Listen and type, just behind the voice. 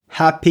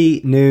Happy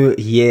New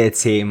Year,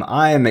 team.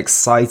 I am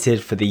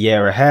excited for the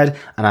year ahead,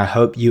 and I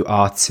hope you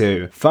are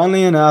too.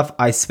 Funnily enough,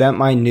 I spent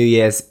my New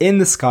Year's in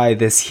the sky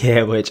this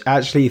year, which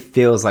actually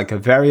feels like a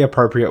very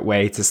appropriate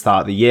way to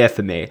start the year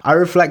for me. I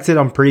reflected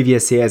on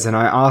previous years and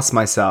I asked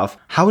myself,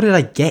 how did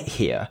I get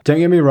here? Don't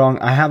get me wrong,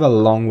 I have a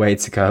long way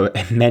to go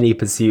in many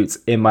pursuits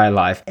in my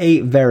life,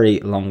 a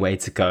very long way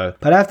to go.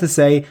 But I have to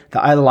say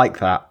that I like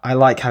that. I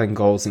like having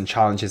goals and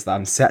challenges that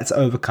I'm set to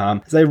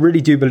overcome, as I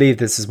really do believe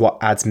this is what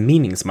adds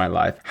meaning to my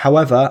life.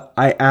 However,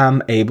 I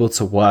am able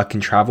to work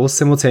and travel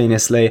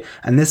simultaneously,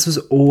 and this was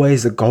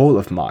always a goal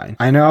of mine.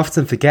 I know I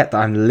often forget that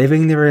I'm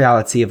living the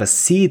reality of a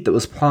seed that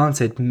was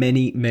planted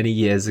many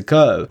years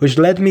ago, which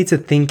led me to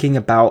thinking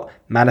about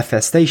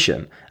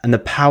manifestation and the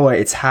power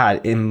it's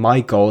had in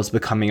my goals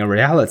becoming a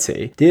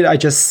reality. Did I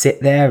just sit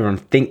there and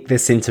think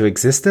this into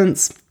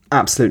existence?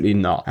 Absolutely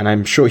not, and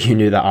I'm sure you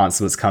knew that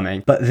answer was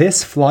coming. But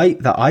this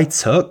flight that I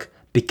took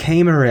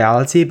became a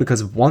reality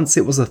because once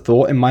it was a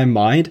thought in my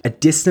mind, a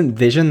distant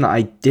vision that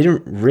I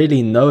didn't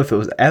really know if it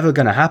was ever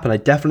going to happen. I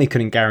definitely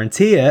couldn't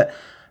guarantee it,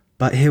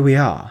 but here we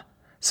are.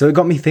 So it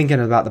got me thinking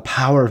about the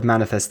power of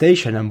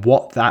manifestation and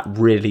what that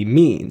really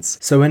means.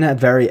 So in a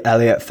very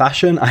Elliot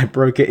fashion, I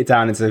broke it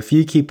down into a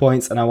few key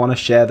points and I want to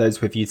share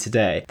those with you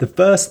today. The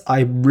first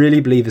I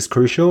really believe is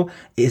crucial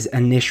is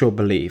initial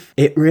belief.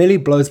 It really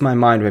blows my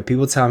mind when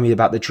people tell me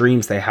about the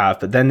dreams they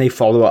have, but then they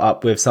follow it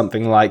up with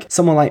something like,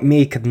 someone like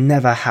me could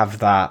never have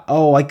that.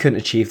 Oh, I couldn't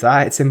achieve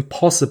that. It's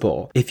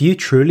impossible. If you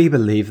truly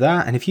believe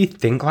that, and if you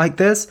think like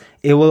this,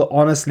 it will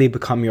honestly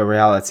become your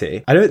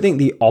reality. I don't think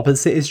the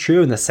opposite is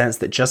true in the sense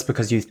that just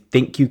because you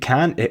think you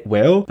can, it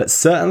will. But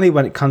certainly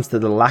when it comes to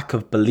the lack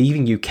of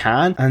believing you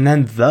can and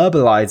then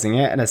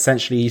verbalizing it and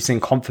essentially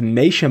using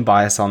confirmation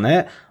bias on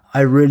it,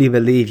 I really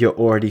believe you're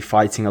already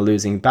fighting a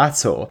losing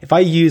battle. If I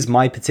use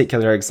my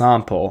particular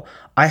example,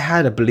 I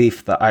had a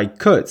belief that I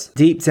could.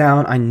 Deep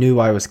down, I knew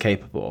I was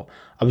capable.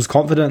 I was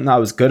confident that I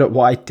was good at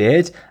what I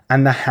did,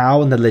 and the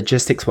how and the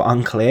logistics were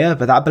unclear,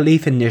 but that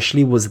belief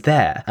initially was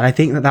there. And I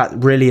think that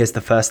that really is the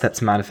first step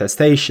to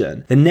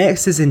manifestation. The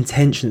next is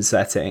intention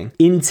setting.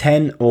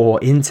 Intent or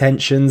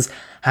intentions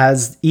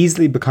has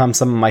easily become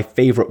some of my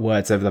favorite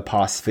words over the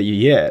past few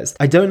years.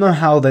 I don't know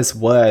how this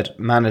word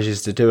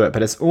manages to do it,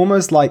 but it's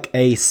almost like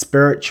a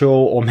spiritual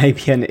or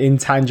maybe an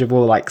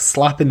intangible like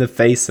slap in the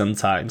face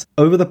sometimes.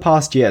 Over the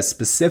past year,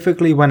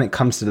 specifically when it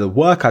comes to the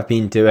work I've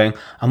been doing,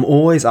 I'm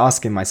always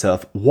asking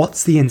myself,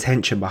 what's the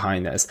intention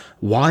behind this?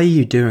 Why are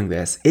you doing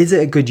this? Is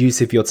it a good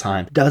use of your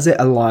time? Does it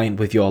align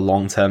with your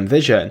long-term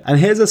vision? And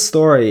here's a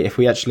story if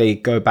we actually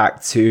go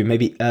back to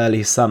maybe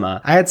early summer.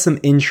 I had some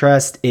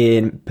interest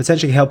in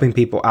potentially helping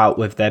people out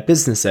with their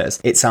businesses.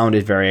 It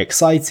sounded very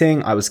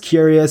exciting. I was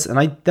curious and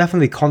I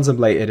definitely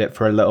contemplated it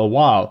for a little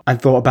while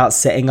and thought about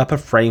setting up a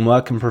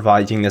framework and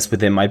providing this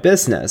within my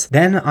business.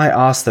 Then I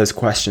asked those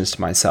questions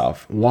to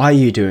myself. Why are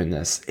you doing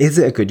this? Is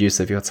it a good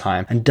use of your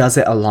time? And does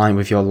it align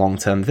with your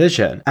long-term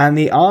vision? And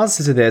the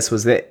answer to this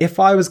was that if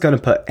I was going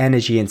to put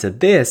energy into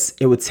this,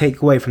 it would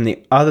take away from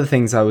the other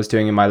things I was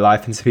doing in my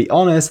life. And to be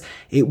honest,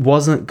 it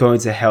wasn't going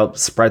to help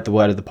spread the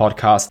word of the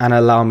podcast and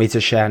allow me to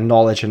share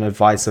knowledge and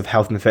advice of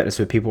health and fitness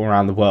with people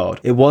around the world.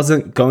 It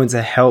wasn't going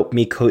to help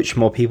me coach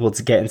more people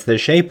to get into the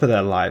shape of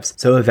their lives.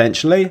 So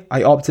eventually,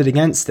 I opted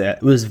against it.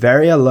 It was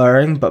very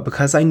alluring, but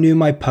because I knew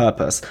my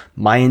purpose,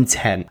 my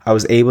intent, I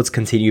was able to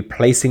continue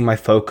placing my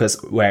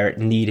focus where it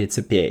needed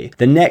to be.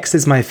 The next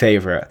is my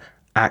favorite.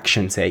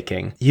 Action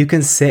taking. You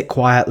can sit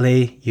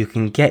quietly, you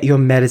can get your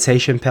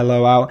meditation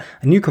pillow out,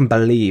 and you can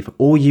believe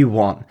all you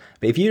want.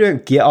 But if you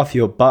don't get off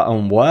your butt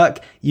and work,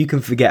 you can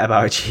forget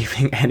about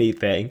achieving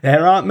anything.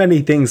 There aren't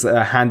many things that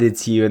are handed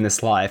to you in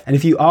this life. And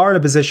if you are in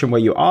a position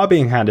where you are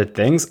being handed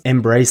things,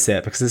 embrace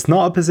it because it's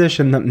not a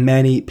position that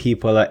many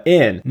people are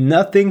in.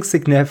 Nothing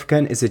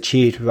significant is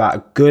achieved without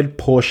a good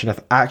portion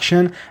of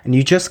action, and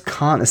you just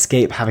can't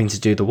escape having to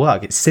do the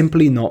work. It's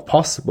simply not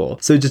possible.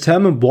 So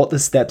determine what the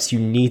steps you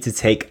need to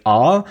take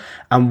are,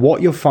 and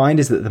what you'll find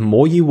is that the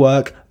more you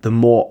work, the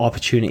more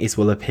opportunities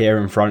will appear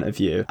in front of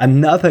you.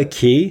 Another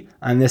key,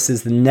 and this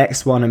is the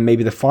next one and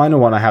maybe the final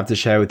one I have to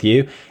share with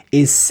you,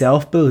 is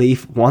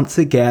self-belief once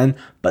again,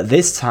 but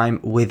this time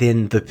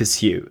within the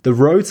pursuit. The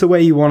road to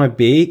where you want to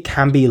be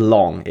can be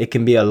long. It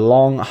can be a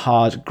long,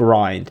 hard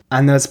grind.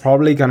 And there's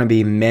probably going to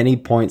be many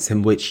points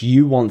in which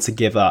you want to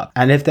give up.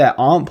 And if there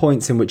aren't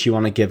points in which you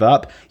want to give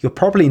up, you're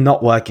probably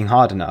not working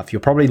hard enough.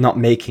 You're probably not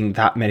making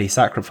that many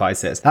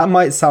sacrifices. That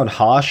might sound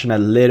harsh and a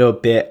little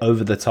bit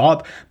over the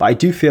top, but I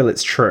do feel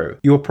it's true.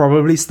 You'll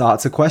probably start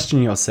to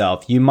question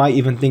yourself. You might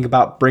even think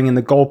about bringing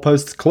the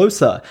goalposts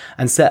closer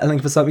and settling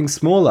for something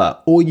smaller,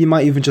 or you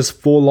might even just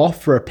fall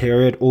off for a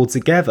period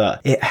altogether. together.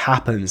 It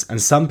happens, and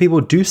some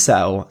people do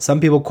settle. Some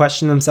people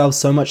question themselves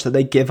so much that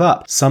they give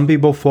up. Some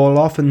people fall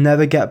off and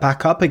never get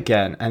back up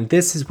again. And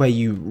this is where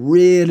you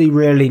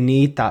really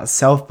need that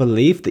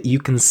self-belief that you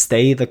can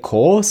stay the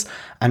course,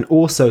 and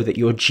also that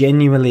you're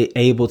genuinely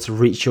able to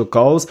reach your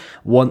goals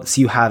once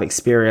you have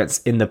experience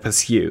in the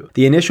pursuit.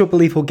 The initial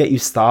belief will get you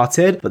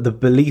started, but the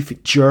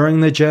belief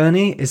during the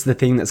journey is the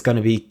thing that's going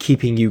to be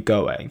keeping you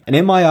going. And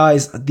in my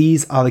eyes,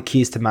 these are the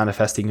keys to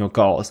manifesting your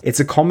goals. It's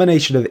a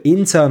combination of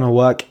internal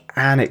work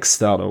and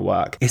external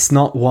work. It's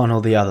not one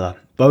or the other.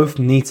 Both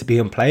need to be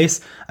in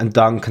place and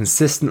done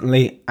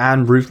consistently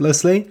and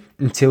ruthlessly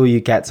until you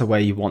get to where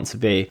you want to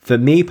be. For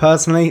me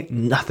personally,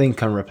 nothing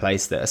can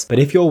replace this. But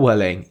if you're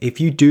willing, if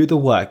you do the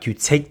work, you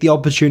take the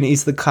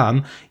opportunities that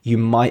come, you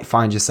might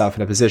find yourself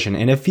in a position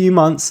in a few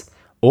months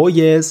or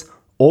years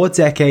or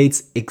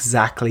decades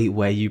exactly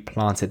where you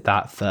planted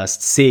that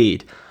first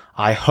seed.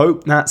 I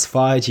hope that's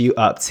fired you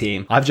up,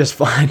 team. I've just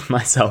fired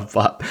myself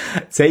up.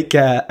 Take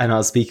care, and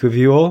I'll speak with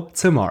you all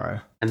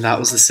tomorrow. And that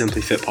was the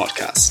Simply Fit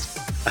podcast.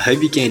 I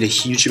hope you gained a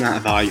huge amount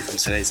of value from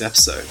today's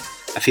episode.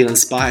 I feel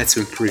inspired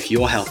to improve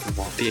your health and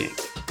well-being.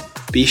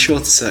 Be sure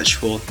to search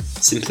for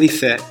Simply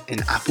Fit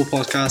in Apple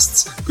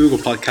Podcasts, Google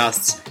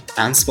Podcasts,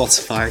 and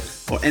Spotify,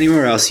 or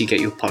anywhere else you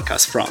get your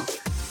podcast from.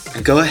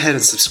 And go ahead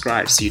and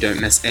subscribe so you don't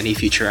miss any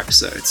future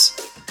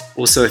episodes.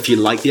 Also, if you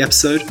like the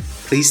episode,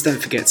 please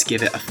don't forget to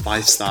give it a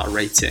 5-star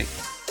rating.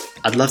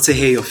 I'd love to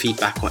hear your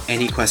feedback or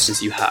any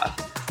questions you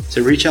have.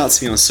 So reach out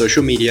to me on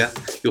social media.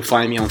 You'll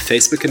find me on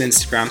Facebook and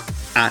Instagram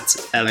at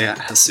Elliot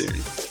Hasoon.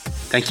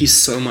 Thank you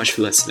so much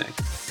for listening,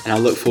 and I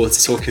look forward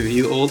to talking with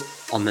you all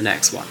on the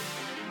next one.